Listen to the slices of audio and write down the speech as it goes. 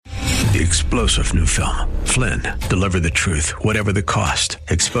The explosive new film, Flynn, Deliver the Truth, Whatever the Cost,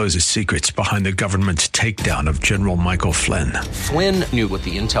 exposes secrets behind the government's takedown of General Michael Flynn. Flynn knew what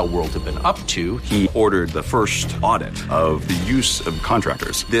the intel world had been up to. He ordered the first audit of the use of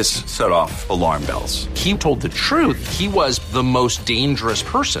contractors. This set off alarm bells. He told the truth. He was the most dangerous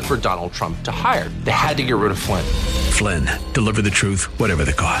person for Donald Trump to hire. They had to get rid of Flynn. Flynn, Deliver the Truth, Whatever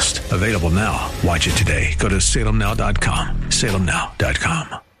the Cost. Available now. Watch it today. Go to salemnow.com.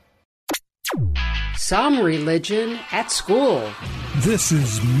 salemnow.com. Some religion at school. This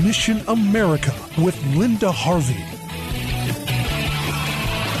is Mission America with Linda Harvey.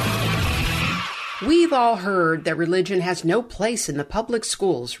 We've all heard that religion has no place in the public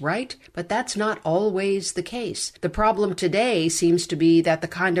schools, right? But that's not always the case. The problem today seems to be that the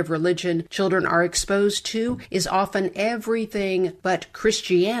kind of religion children are exposed to is often everything but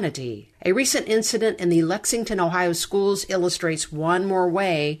Christianity. A recent incident in the Lexington, Ohio schools illustrates one more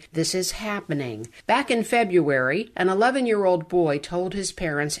way this is happening. Back in February, an 11-year-old boy told his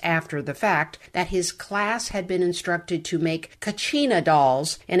parents after the fact that his class had been instructed to make kachina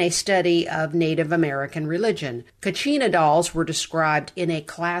dolls in a study of Native American religion. Kachina dolls were described in a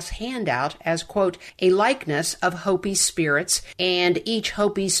class handout as, quote, a likeness of Hopi spirits, and each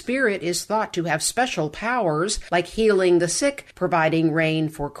Hopi spirit is thought to have special powers like healing the sick, providing rain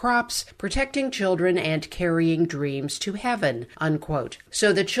for crops, protecting children, and carrying dreams to heaven, unquote.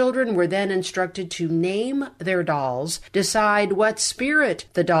 So the children were then instructed to name their dolls, decide what spirit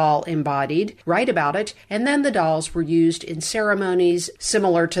the doll embodied, write about it, and then the dolls were used in ceremonies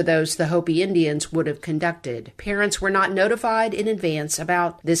similar to those the Hopi Indians would have conducted. Parents were not notified in advance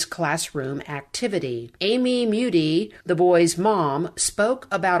about this classroom activity. Amy Muty, the boy's mom, spoke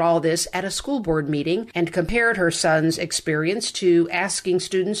about all this at a school board meeting and compared her son's experience to asking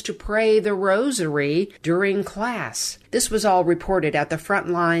students to pray the rosary during class. This was all reported at the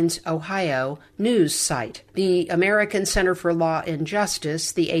Frontlines, Ohio news site. The American Center for Law and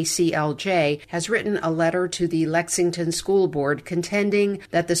Justice, the ACLJ, has written a letter to the Lexington School Board contending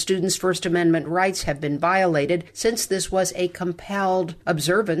that the students' First Amendment rights have been violated since this was a compelled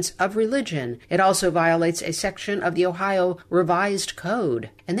observance of religion. It also violates a section of the Ohio Revised Code.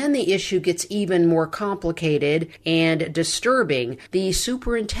 And then the issue gets even more complicated and disturbing. The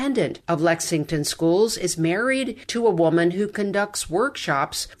superintendent of Lexington schools is married to a woman who conducts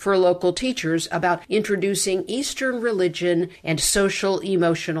workshops for local teachers about introducing Eastern religion and social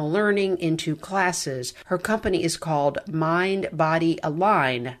emotional learning into classes. Her company is called Mind Body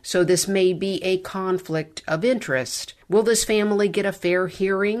Align, so this may be a conflict of interest. Will this family get a fair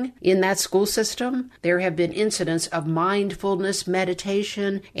hearing in that school system? There have been incidents of mindfulness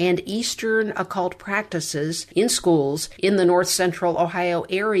meditation and Eastern occult practices in schools in the north central Ohio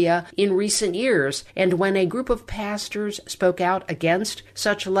area in recent years, and when a group of pastors spoke out against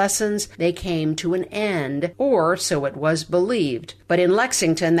such lessons, they came to an end, or so it was believed. But in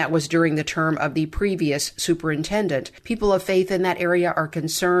Lexington, that was during the term of the previous superintendent. People of faith in that area are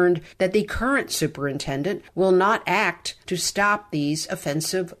concerned that the current superintendent will not act to stop these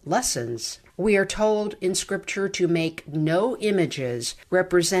offensive lessons. We are told in Scripture to make no images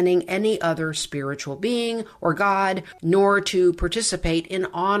representing any other spiritual being or God, nor to participate in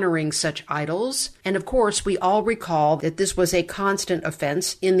honoring such idols. And of course, we all recall that this was a constant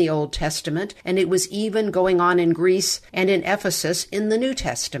offense in the Old Testament, and it was even going on in Greece and in Ephesus in the New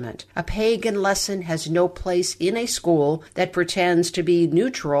Testament. A pagan lesson has no place in a school that pretends to be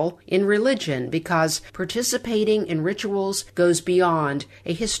neutral in religion, because participating in rituals goes beyond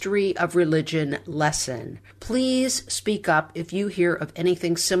a history of religion lesson. Please speak up if you hear of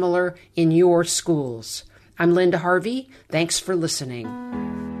anything similar in your schools. I'm Linda Harvey. Thanks for listening.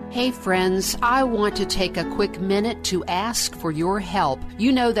 Hey friends, I want to take a quick minute to ask for your help.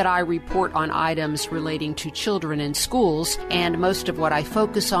 You know that I report on items relating to children in schools, and most of what I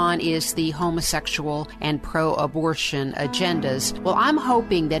focus on is the homosexual and pro-abortion agendas. Well, I'm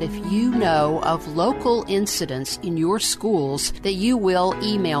hoping that if you know of local incidents in your schools, that you will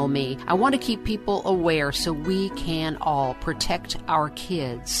email me. I want to keep people aware so we can all protect our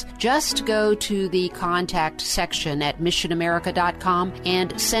kids. Just go to the contact section at missionamerica.com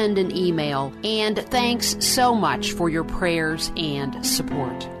and send an email. And thanks so much for your prayers and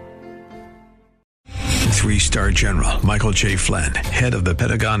support. 3-star General Michael J. Flynn, head of the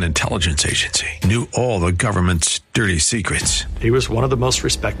Pentagon Intelligence Agency, knew all the government's dirty secrets. He was one of the most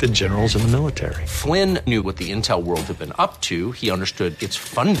respected generals in the military. Flynn knew what the intel world had been up to. He understood its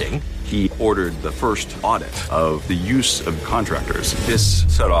funding. He ordered the first audit of the use of contractors. This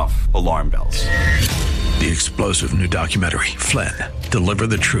set off alarm bells. The explosive new documentary, Flynn, deliver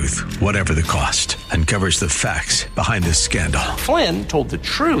the truth, whatever the cost, uncovers the facts behind this scandal. Flynn told the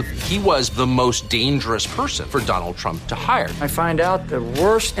truth. He was the most dangerous person for Donald Trump to hire. I find out the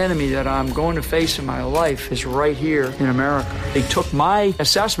worst enemy that I'm going to face in my life is right here in America. They took my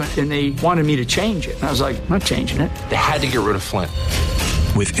assessment and they wanted me to change it. And I was like, I'm not changing it. They had to get rid of Flynn.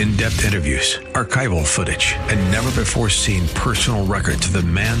 With in-depth interviews, archival footage, and never-before-seen personal records of the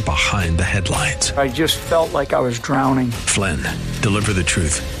man behind the headlines. I just felt like I was drowning. Flynn, deliver the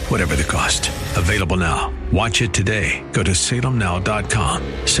truth, whatever the cost. Available now. Watch it today. Go to salemnow.com.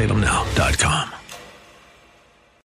 salemnow.com.